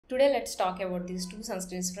Today let's talk about these two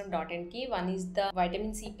sunscreens from Dot & Key. One is the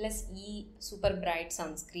vitamin C plus E super bright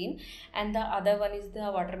sunscreen and the other one is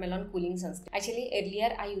the watermelon cooling sunscreen. Actually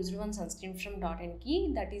earlier I used one sunscreen from Dot &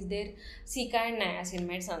 Key, that is their Cica and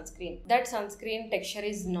niacinamide sunscreen. That sunscreen texture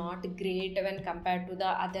is not great when compared to the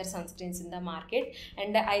other sunscreens in the market,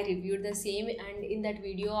 and I reviewed the same, and in that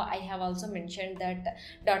video I have also mentioned that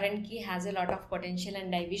Dot & Key has a lot of potential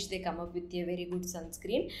and I wish they come up with a very good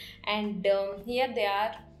sunscreen. And here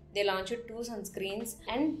they launched two sunscreens,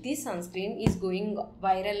 and this sunscreen is going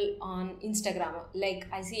viral on Instagram. Like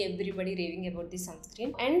I see everybody raving about this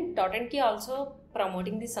sunscreen, and Dot & Key also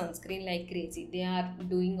promoting this sunscreen like crazy. They are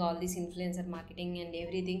doing all this influencer marketing and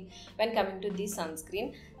everything when coming to this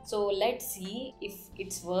sunscreen. So let's see if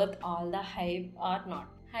it's worth all the hype or not.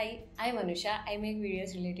 Hi, I'm Anusha. I make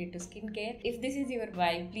videos related to skincare. If this is your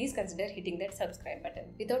vibe, please consider hitting that subscribe button.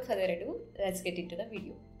 Without further ado, let's get into the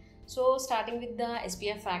video. So starting with the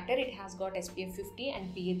SPF factor, it has got SPF 50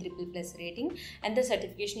 and PA++ rating, and the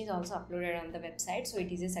certification is also uploaded on the website. So it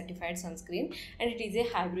is a certified sunscreen and it is a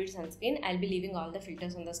hybrid sunscreen. I'll be leaving all the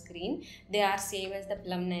filters on the screen. They are same as the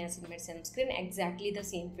Plum Niacinamide sunscreen, exactly the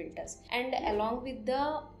same filters. And along with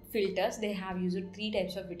the filters, they have used three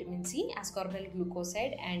types of vitamin C: ascorbyl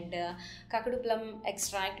glucoside and kakadu plum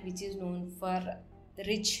extract, which is known for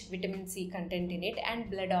rich vitamin C content in it, and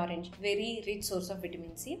blood orange, very rich source of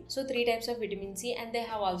vitamin C. So three types of vitamin C, and they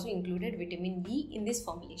have also included vitamin E in this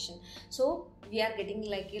formulation. So we are getting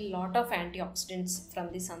like a lot of antioxidants from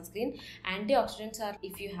this sunscreen. Antioxidants are,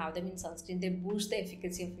 if you have them in sunscreen, they boost the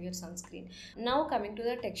efficacy of your sunscreen. Now coming to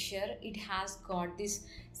the texture, it has got this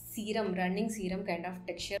serum, running serum kind of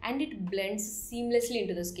texture, and it blends seamlessly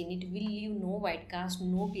into the skin. It will leave no white cast,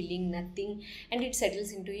 no peeling, nothing, and it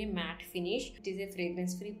settles into a matte finish. It is a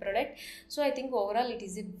fragrance free product. So I think overall it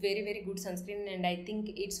is a very good sunscreen, and I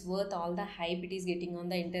think it's worth all the hype it is getting on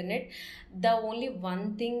the internet. The only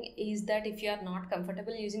one thing is that if you are not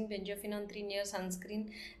comfortable using benzoyl in your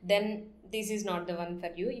sunscreen, then this is not the one for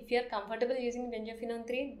you. If you are comfortable using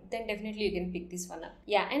benzoyl, then definitely you can pick this one up.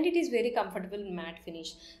 Yeah, and it is very comfortable matte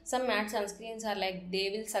finish. Some matte sunscreens are like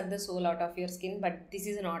they will suck the soul out of your skin, but this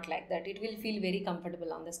is not like that. It will feel very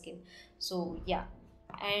comfortable on the skin. So yeah.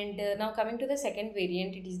 And now coming to the second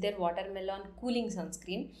variant, it is their watermelon cooling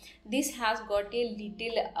sunscreen. This has got a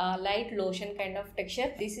little light lotion kind of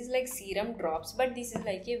texture. This is like serum drops, but this is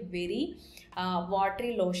like a very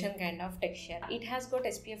watery lotion kind of texture. It has got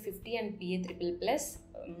SPF 50 and PA++,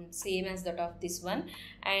 same as that of this one,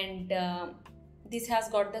 and this has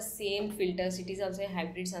got the same filters. It is also a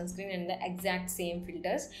hybrid sunscreen and the exact same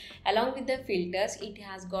filters. Along with the filters, it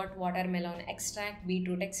has got watermelon extract,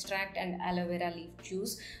 beetroot extract and aloe vera leaf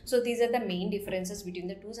juice. So these are the main differences between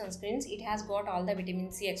the two sunscreens. It has got all the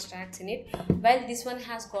vitamin C extracts in it, while this one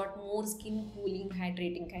has got more skin cooling,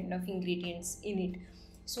 hydrating kind of ingredients in it.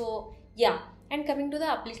 So yeah. And coming to the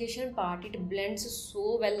application part, it blends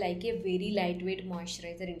so well like a very lightweight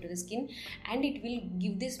moisturizer into the skin, and it will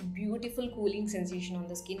give this beautiful cooling sensation on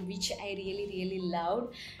the skin, which I really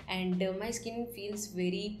loved. And my skin feels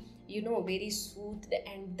very, very soothed,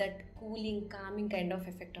 and that cooling, calming kind of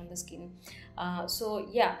effect on the skin. So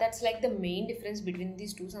yeah, that's like the main difference between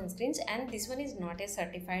these two sunscreens, and this one is not a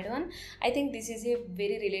certified one. I think this is a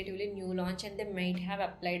very relatively new launch, and they might have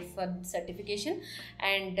applied for certification.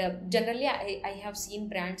 And generally I have seen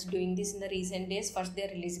brands doing this in the recent days. First they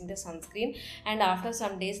are releasing the sunscreen, and after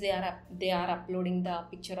some days they are uploading the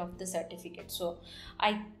picture of the certificate. So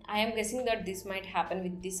I am guessing that this might happen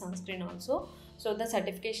with this sunscreen also. So the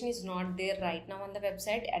certification is not there right now on the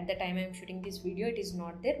website. At the time I am shooting this video, it is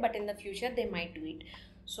not there, but in the future they might do it.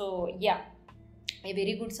 So yeah, a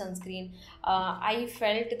very good sunscreen. I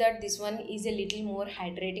felt that this one is a little more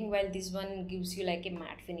hydrating, while this one gives you like a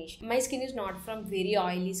matte finish. My skin is not from very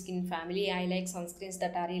oily skin family. I like sunscreens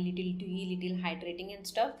that are a little dewy, little hydrating and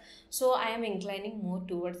stuff. So I am inclining more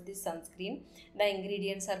towards this sunscreen. The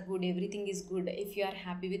ingredients are good, everything is good. If you are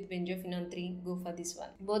happy with benzoyl, go for this one.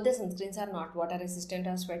 Both the sunscreens are not water resistant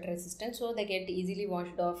or sweat resistant, so they get easily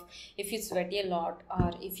washed off if you sweat a lot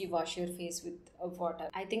or if you wash your face with water.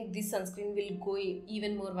 I think this sunscreen will go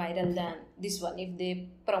even more viral than this one if they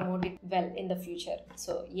promote it well in the future.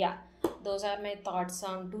 So yeah, those are my thoughts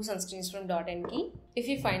on two sunscreens from Dot & Key. If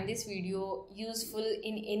you find this video useful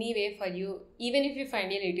in any way for you, even if you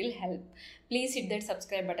find a little help, please hit that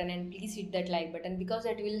subscribe button and please hit that like button, because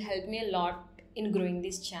that will help me a lot in growing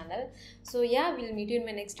this channel. So yeah, we'll meet you in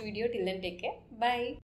my next video. Till then, take care. Bye.